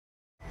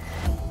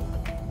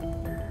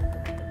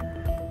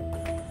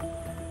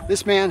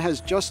This man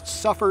has just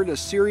suffered a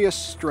serious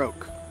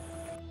stroke.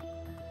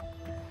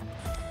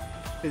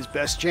 His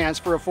best chance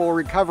for a full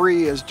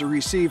recovery is to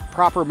receive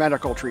proper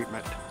medical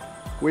treatment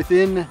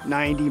within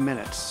 90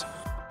 minutes.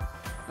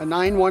 A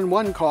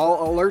 911 call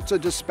alerts a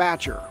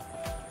dispatcher.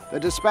 The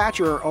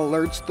dispatcher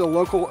alerts the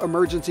local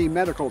emergency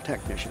medical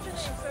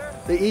technicians.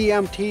 The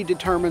EMT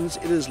determines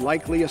it is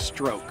likely a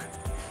stroke.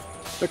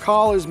 The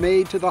call is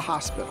made to the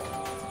hospital.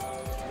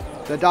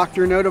 The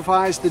doctor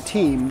notifies the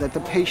team that the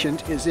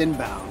patient is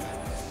inbound.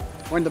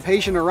 When the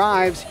patient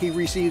arrives, he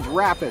receives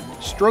rapid,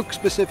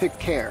 stroke-specific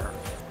care.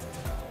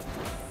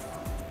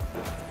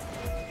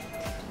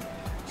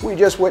 We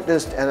just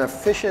witnessed an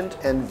efficient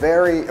and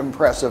very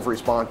impressive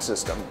response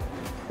system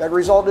that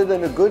resulted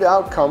in a good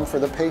outcome for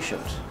the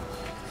patient.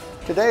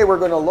 Today we're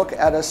going to look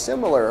at a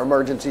similar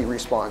emergency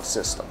response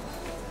system,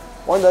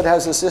 one that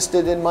has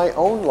assisted in my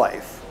own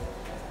life,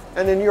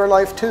 and in your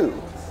life too,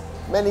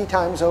 many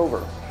times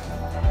over.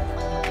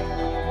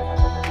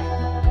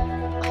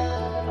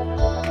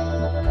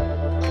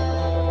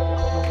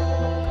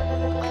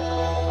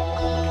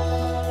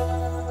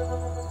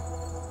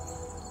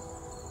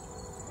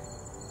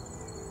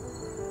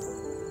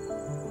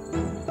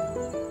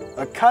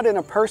 A cut in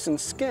a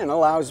person's skin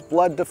allows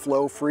blood to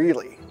flow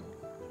freely.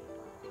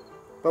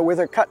 But with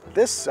a cut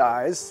this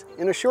size,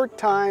 in a short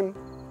time,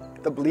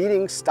 the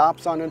bleeding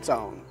stops on its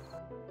own.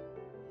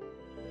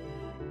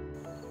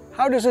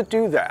 How does it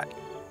do that?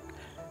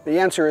 The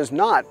answer is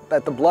not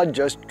that the blood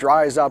just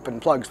dries up and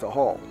plugs the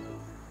hole.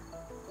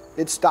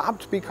 It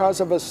stopped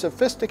because of a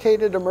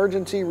sophisticated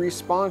emergency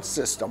response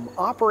system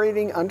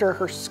operating under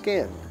her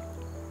skin.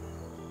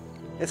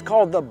 It's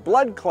called the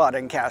blood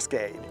clotting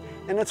cascade,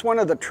 and it's one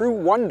of the true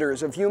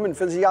wonders of human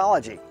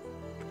physiology.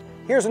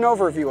 Here's an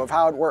overview of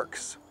how it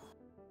works.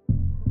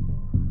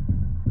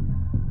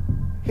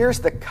 Here's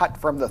the cut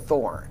from the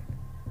thorn.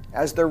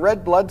 As the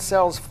red blood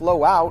cells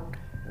flow out,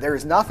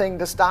 there's nothing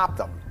to stop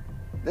them.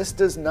 This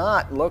does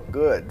not look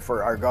good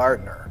for our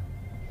gardener.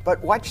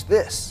 But watch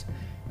this.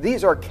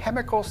 These are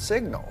chemical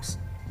signals.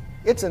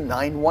 It's a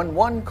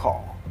 911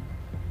 call.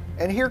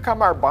 And here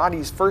come our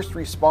body's first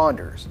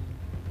responders.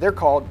 They're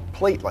called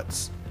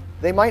platelets.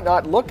 They might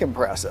not look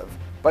impressive,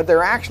 but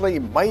they're actually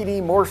mighty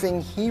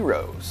morphing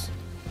heroes.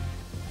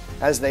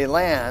 As they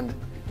land,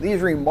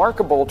 these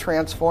remarkable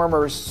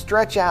transformers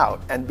stretch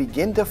out and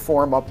begin to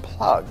form a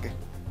plug.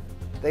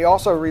 They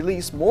also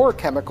release more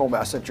chemical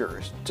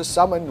messengers to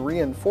summon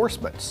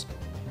reinforcements.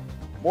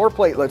 More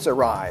platelets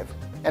arrive,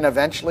 and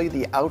eventually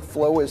the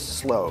outflow is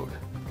slowed.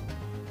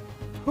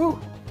 Whew,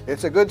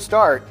 it's a good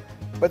start,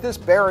 but this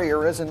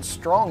barrier isn't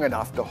strong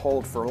enough to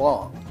hold for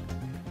long.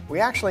 We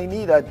actually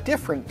need a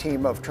different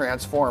team of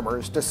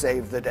transformers to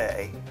save the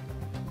day.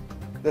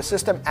 The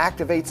system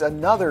activates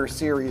another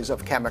series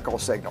of chemical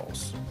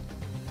signals.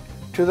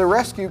 To the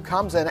rescue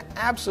comes an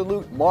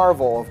absolute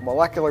marvel of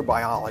molecular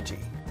biology,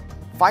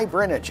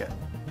 fibrinogen.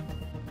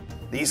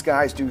 These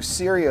guys do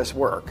serious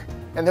work,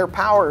 and their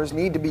powers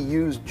need to be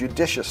used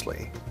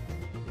judiciously.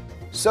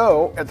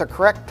 So, at the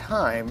correct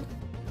time,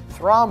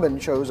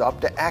 thrombin shows up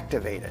to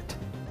activate it.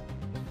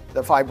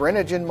 The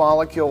fibrinogen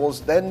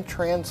molecules then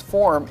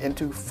transform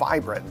into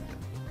fibrin.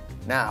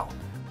 Now,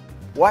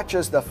 watch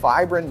as the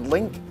fibrin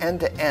link end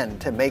to end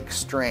to make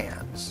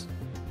strands,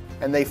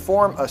 and they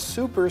form a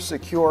super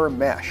secure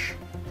mesh.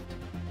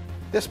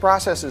 This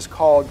process is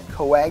called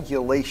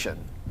coagulation.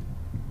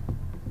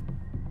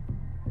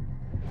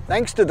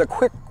 Thanks to the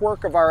quick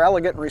work of our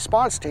elegant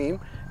response team,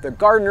 the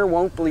gardener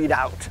won't bleed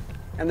out,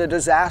 and the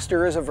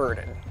disaster is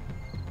averted.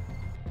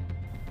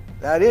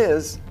 That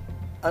is,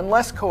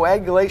 unless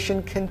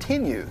coagulation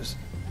continues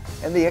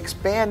and the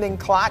expanding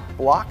clot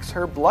blocks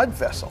her blood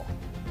vessel.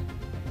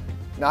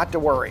 Not to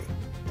worry,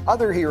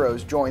 other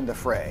heroes join the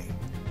fray.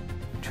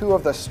 Two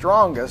of the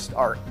strongest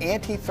are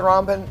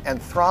antithrombin and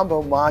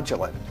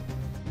thrombomodulin.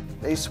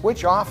 They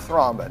switch off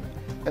thrombin,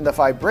 and the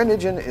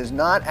fibrinogen is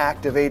not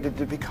activated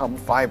to become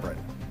fibrin.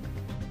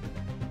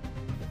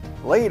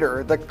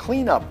 Later, the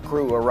cleanup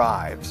crew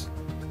arrives.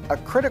 A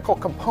critical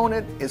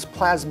component is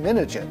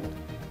plasminogen.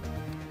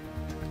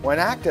 When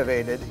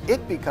activated,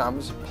 it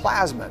becomes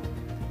plasmin.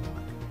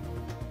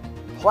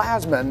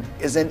 Plasmin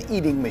is an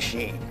eating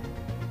machine.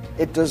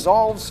 It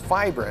dissolves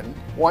fibrin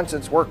once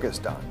its work is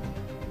done.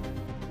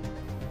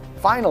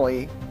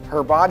 Finally,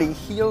 her body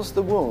heals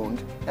the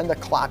wound and the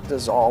clot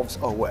dissolves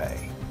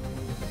away.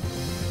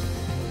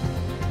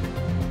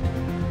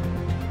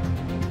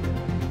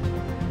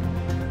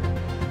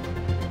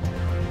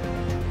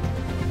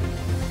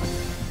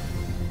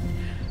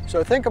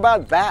 So think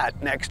about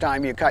that next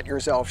time you cut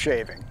yourself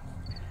shaving.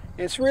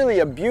 It's really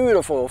a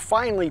beautiful,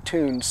 finely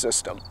tuned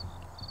system.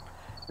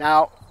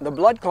 Now, the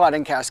blood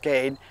clotting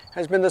cascade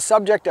has been the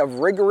subject of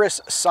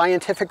rigorous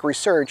scientific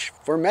research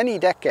for many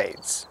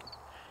decades.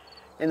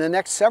 In the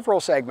next several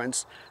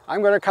segments,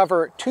 I'm going to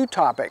cover two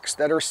topics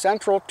that are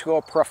central to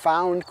a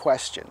profound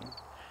question.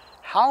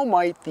 How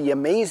might the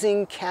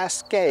amazing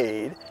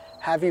cascade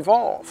have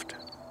evolved?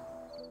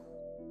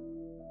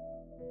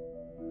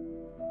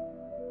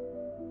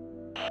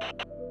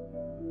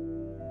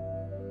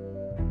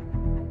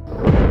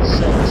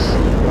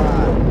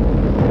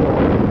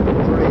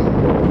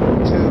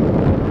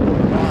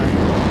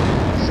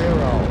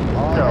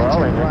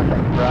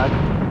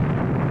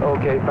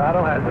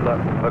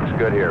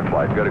 good here,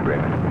 flight. Good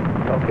agreement.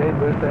 Okay,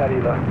 Booster, how do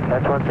you look?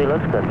 S1C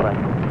looks good, flight.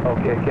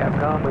 Okay,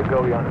 Capcom, we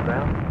go, you on the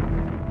ground.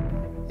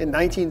 In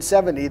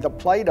 1970, the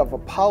plight of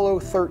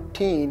Apollo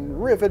 13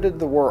 riveted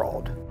the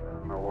world. I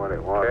don't know what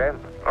it was.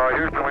 Okay.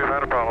 Houston, we've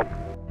had a problem.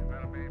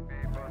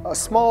 A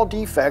small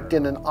defect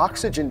in an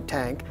oxygen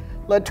tank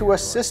led to a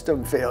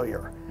system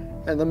failure,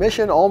 and the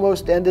mission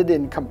almost ended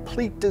in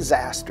complete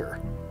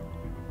disaster.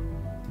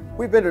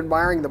 We've been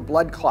admiring the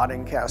blood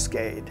clotting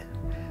cascade,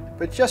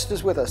 but just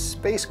as with a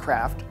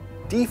spacecraft,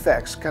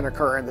 defects can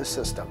occur in the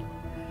system,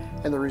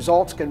 and the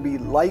results can be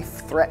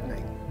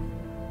life-threatening.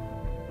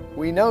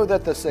 We know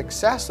that the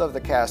success of the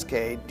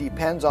cascade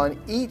depends on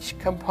each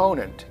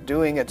component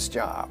doing its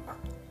job.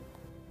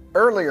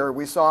 Earlier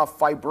we saw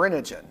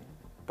fibrinogen,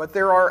 but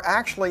there are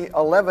actually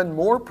 11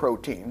 more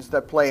proteins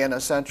that play an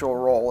essential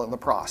role in the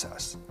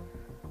process.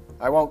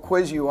 I won't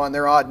quiz you on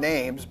their odd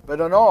names,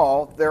 but in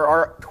all, there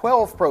are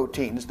 12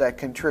 proteins that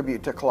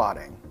contribute to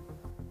clotting.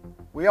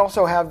 We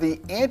also have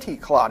the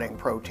anti-clotting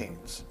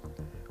proteins.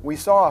 We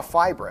saw a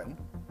fibrin.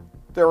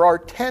 There are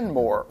 10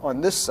 more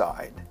on this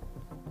side,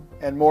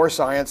 and more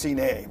sciencey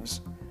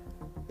names.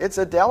 It's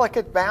a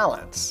delicate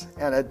balance,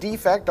 and a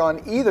defect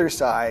on either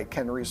side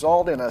can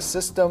result in a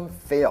system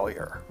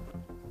failure.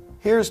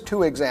 Here's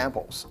two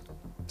examples.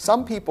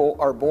 Some people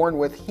are born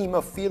with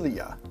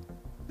hemophilia.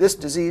 This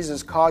disease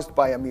is caused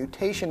by a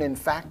mutation in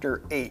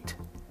factor VIII.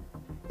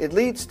 It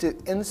leads to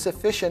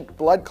insufficient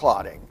blood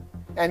clotting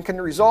and can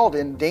result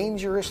in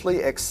dangerously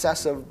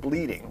excessive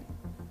bleeding.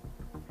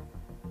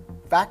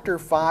 Factor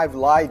V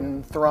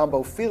Leiden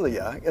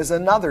thrombophilia is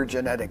another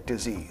genetic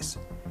disease.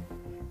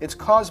 It's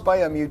caused by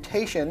a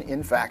mutation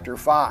in factor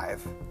V.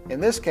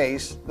 In this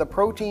case, the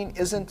protein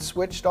isn't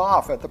switched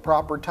off at the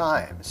proper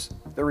times.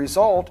 The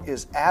result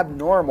is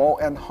abnormal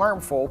and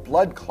harmful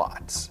blood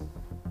clots.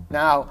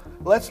 Now,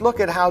 let's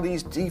look at how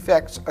these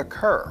defects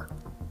occur.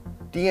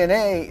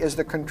 DNA is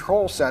the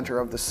control center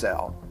of the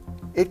cell.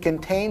 It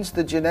contains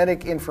the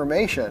genetic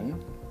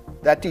information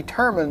that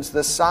determines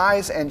the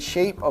size and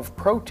shape of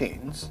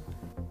proteins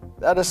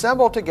that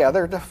assemble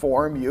together to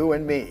form you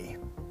and me.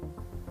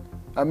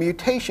 A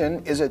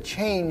mutation is a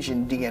change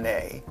in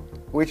DNA,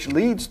 which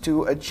leads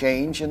to a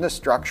change in the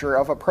structure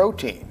of a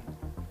protein.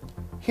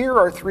 Here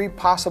are three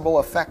possible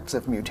effects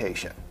of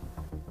mutation.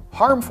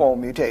 Harmful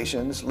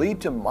mutations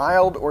lead to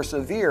mild or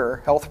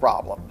severe health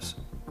problems.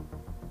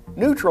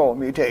 Neutral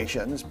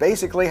mutations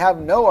basically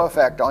have no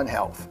effect on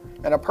health,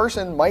 and a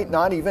person might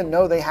not even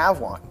know they have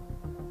one.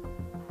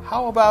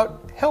 How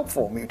about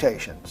helpful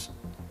mutations?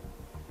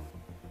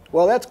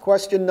 Well, that's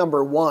question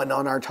number one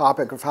on our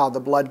topic of how the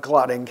blood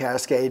clotting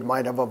cascade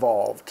might have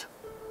evolved.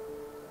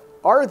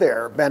 Are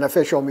there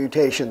beneficial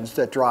mutations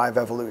that drive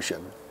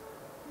evolution?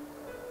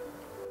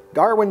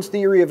 Darwin's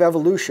theory of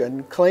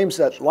evolution claims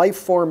that life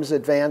forms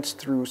advance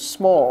through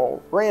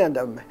small,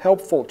 random,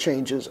 helpful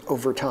changes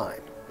over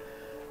time.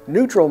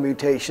 Neutral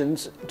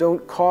mutations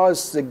don't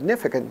cause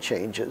significant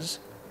changes.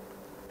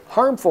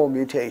 Harmful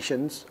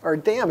mutations are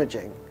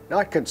damaging,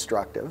 not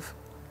constructive.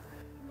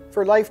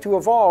 For life to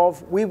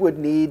evolve, we would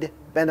need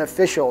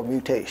beneficial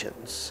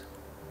mutations.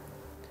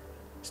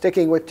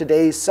 Sticking with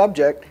today's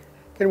subject,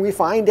 can we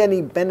find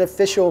any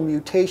beneficial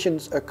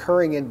mutations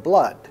occurring in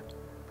blood?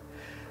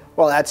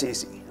 Well, that's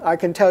easy. I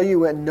can tell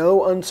you in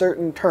no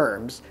uncertain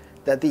terms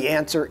that the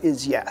answer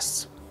is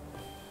yes.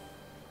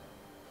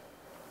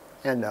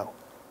 And no.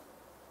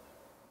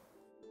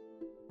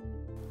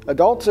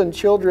 Adults and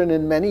children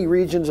in many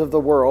regions of the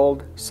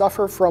world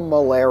suffer from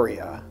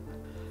malaria.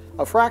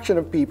 A fraction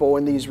of people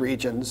in these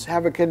regions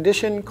have a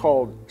condition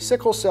called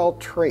sickle cell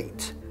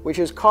trait, which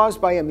is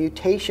caused by a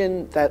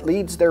mutation that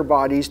leads their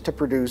bodies to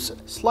produce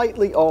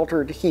slightly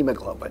altered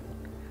hemoglobin.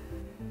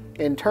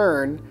 In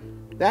turn,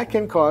 that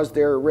can cause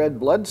their red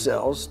blood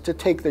cells to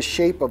take the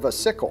shape of a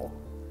sickle.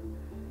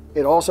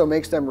 It also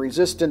makes them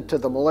resistant to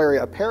the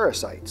malaria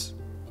parasites,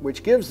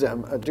 which gives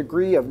them a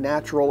degree of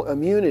natural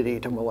immunity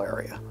to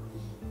malaria.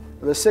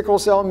 The sickle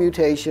cell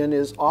mutation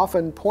is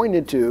often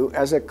pointed to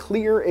as a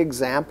clear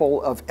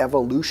example of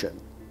evolution,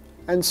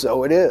 and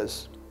so it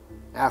is.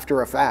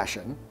 After a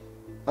fashion,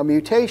 a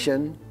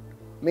mutation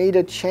made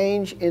a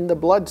change in the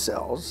blood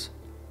cells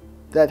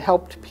that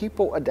helped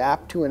people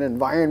adapt to an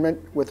environment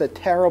with a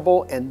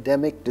terrible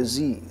endemic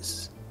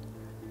disease.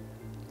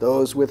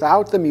 Those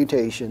without the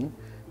mutation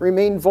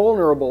remain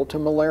vulnerable to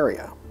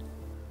malaria.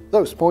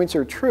 Those points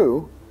are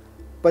true,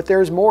 but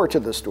there's more to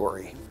the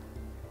story.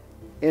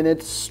 In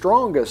its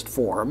strongest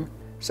form,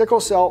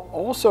 sickle cell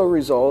also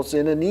results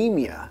in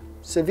anemia,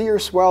 severe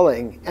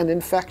swelling, and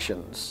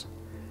infections.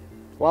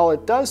 While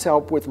it does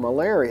help with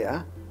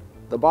malaria,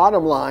 the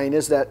bottom line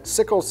is that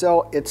sickle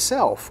cell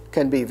itself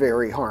can be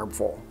very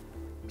harmful.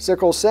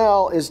 Sickle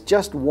cell is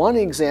just one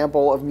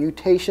example of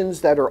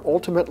mutations that are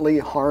ultimately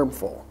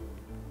harmful.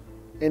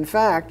 In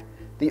fact,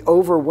 the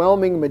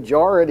overwhelming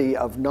majority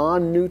of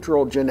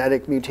non-neutral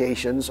genetic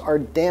mutations are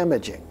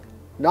damaging,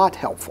 not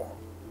helpful.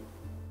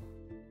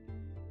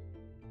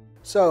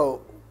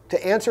 So,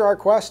 to answer our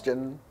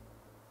question,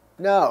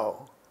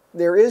 no,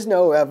 There is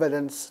no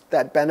evidence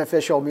that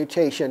beneficial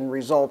mutation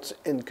results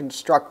in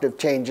constructive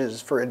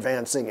changes for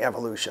advancing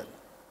evolution.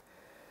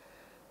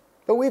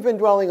 But we've been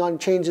dwelling on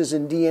changes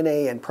in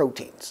DNA and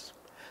proteins.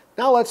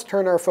 Now let's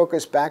turn our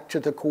focus back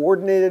to the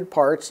coordinated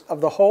parts of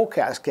the whole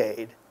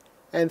cascade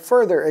and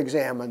further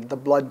examine the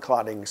blood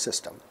clotting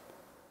system.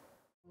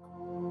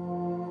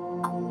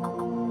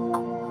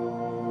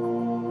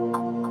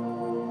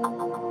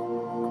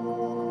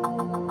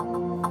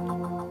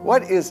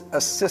 What is a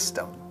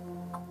system?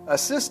 A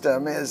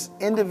system is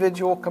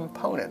individual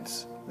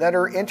components that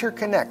are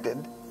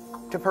interconnected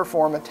to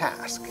perform a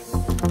task.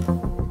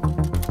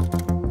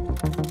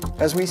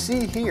 As we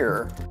see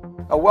here,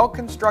 a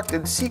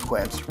well-constructed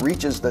sequence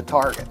reaches the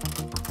target.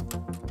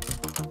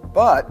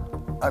 But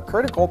a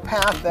critical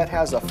path that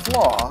has a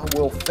flaw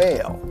will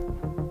fail.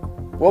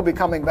 We'll be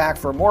coming back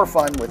for more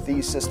fun with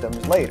these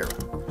systems later.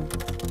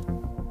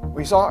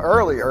 We saw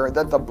earlier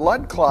that the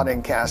blood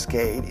clotting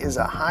cascade is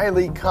a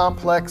highly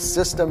complex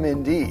system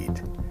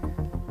indeed.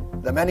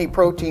 The many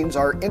proteins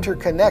are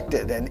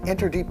interconnected and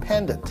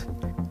interdependent.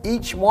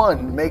 Each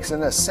one makes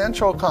an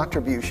essential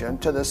contribution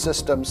to the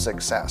system's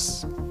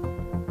success.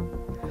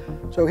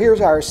 So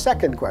here's our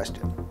second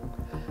question.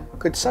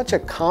 Could such a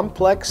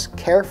complex,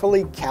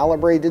 carefully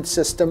calibrated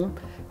system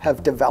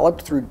have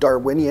developed through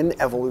Darwinian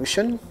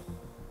evolution?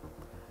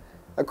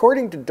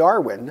 According to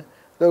Darwin,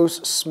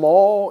 those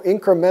small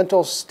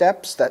incremental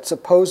steps that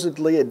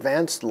supposedly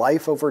advanced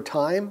life over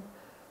time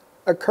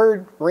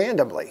occurred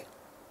randomly.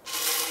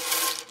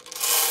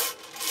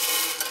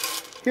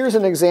 Here's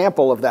an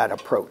example of that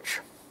approach.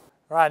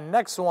 All right,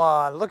 next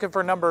one, looking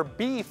for number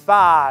B5.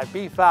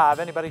 B5,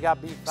 anybody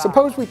got B5?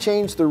 Suppose we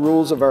change the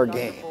rules of our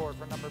game.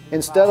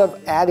 Instead of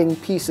adding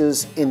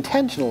pieces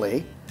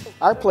intentionally,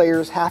 our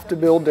players have to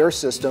build their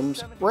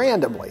systems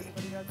randomly.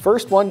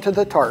 First one to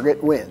the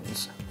target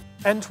wins.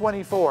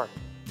 N24.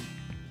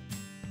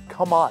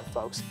 Come on,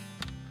 folks.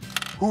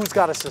 Who's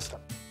got a system?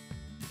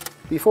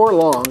 Before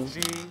long,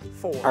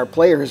 G4. our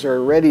players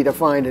are ready to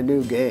find a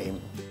new game.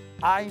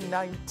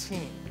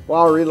 I-19.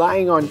 While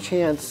relying on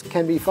chance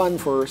can be fun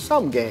for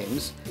some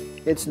games,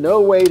 it's no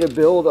way to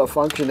build a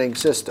functioning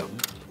system.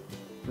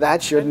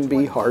 That shouldn't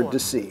be hard to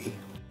see.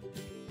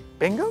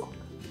 Bingo?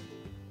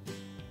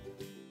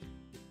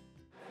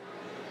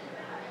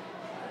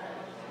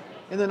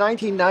 In the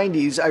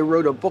 1990s, I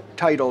wrote a book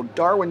titled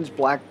Darwin's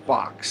Black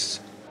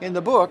Box. In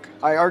the book,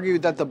 I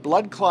argued that the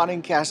blood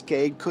clotting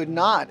cascade could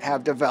not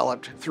have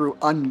developed through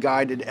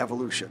unguided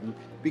evolution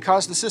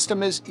because the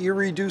system is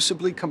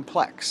irreducibly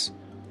complex.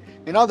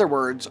 In other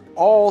words,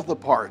 all the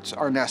parts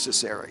are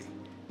necessary.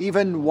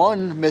 Even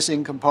one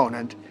missing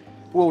component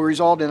will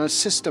result in a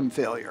system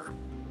failure.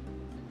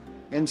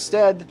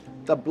 Instead,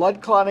 the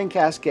blood clotting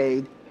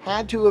cascade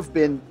had to have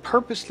been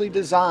purposely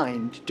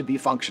designed to be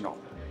functional.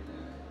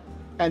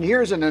 And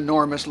here's an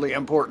enormously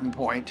important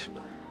point.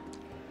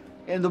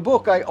 In the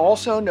book, I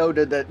also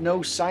noted that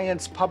no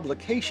science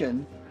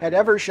publication had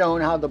ever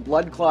shown how the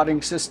blood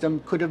clotting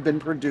system could have been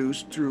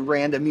produced through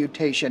random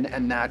mutation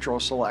and natural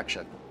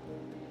selection.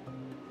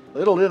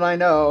 Little did I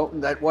know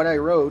that what I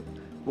wrote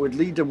would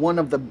lead to one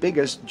of the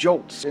biggest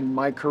jolts in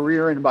my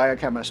career in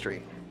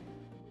biochemistry.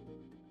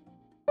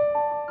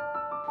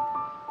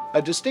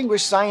 A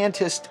distinguished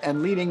scientist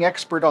and leading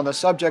expert on the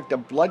subject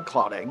of blood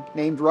clotting,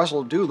 named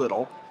Russell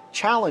Doolittle,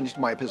 challenged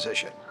my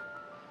position.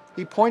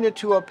 He pointed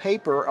to a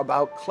paper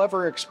about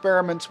clever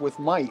experiments with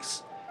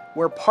mice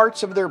where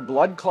parts of their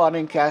blood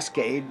clotting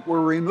cascade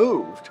were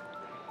removed,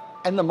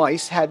 and the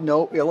mice had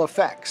no ill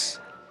effects.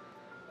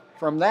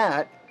 From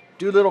that,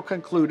 Doolittle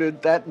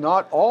concluded that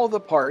not all the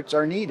parts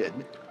are needed,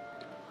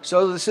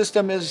 so the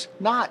system is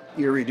not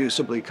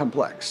irreducibly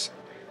complex.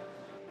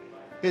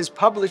 His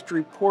published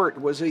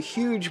report was a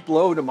huge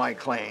blow to my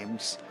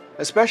claims,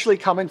 especially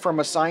coming from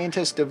a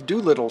scientist of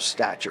Doolittle's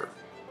stature.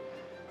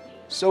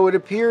 So it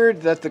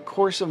appeared that the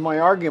course of my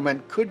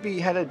argument could be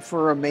headed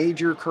for a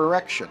major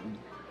correction.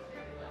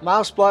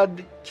 Mouse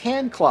blood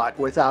can clot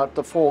without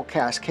the full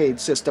cascade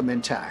system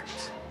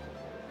intact.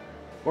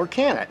 Or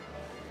can it?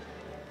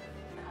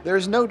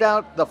 There's no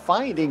doubt the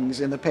findings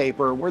in the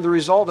paper were the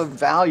result of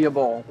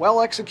valuable,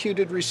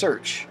 well-executed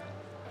research.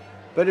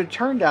 But it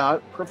turned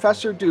out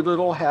Professor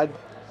Doolittle had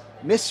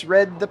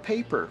misread the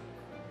paper,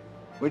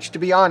 which, to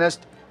be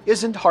honest,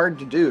 isn't hard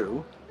to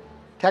do.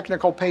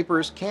 Technical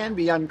papers can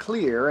be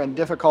unclear and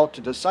difficult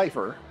to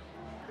decipher.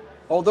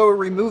 Although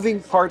removing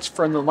parts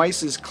from the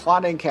mice's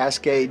clotting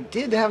cascade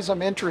did have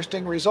some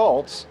interesting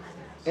results,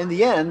 in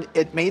the end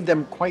it made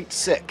them quite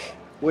sick,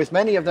 with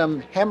many of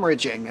them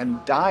hemorrhaging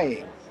and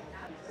dying.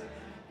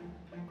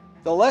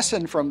 The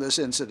lesson from this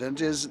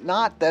incident is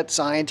not that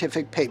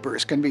scientific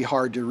papers can be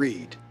hard to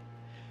read.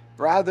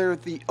 Rather,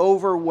 the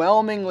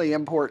overwhelmingly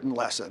important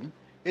lesson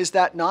is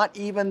that not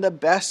even the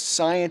best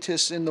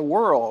scientists in the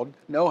world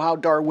know how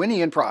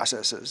Darwinian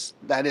processes,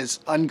 that is,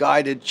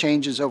 unguided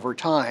changes over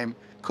time,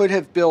 could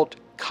have built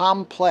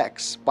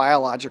complex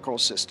biological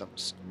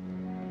systems.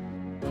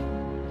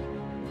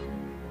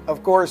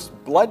 Of course,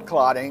 blood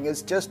clotting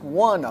is just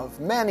one of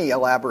many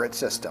elaborate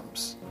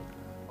systems.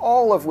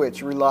 all of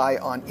which rely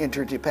on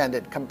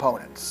interdependent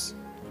components.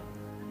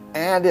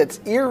 And it's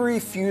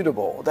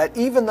irrefutable that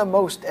even the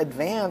most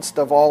advanced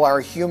of all our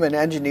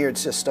human-engineered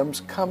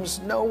systems comes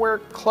nowhere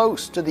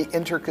close to the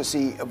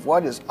intricacy of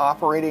what is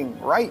operating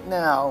right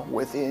now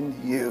within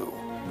you.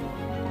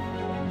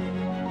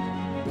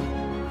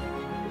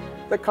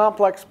 The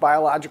complex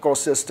biological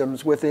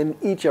systems within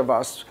each of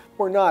us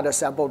were not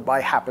assembled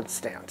by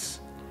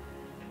happenstance.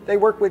 They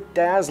work with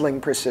dazzling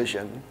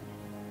precision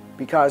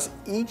because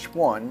each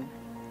one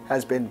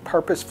has been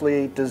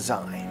purposefully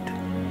designed.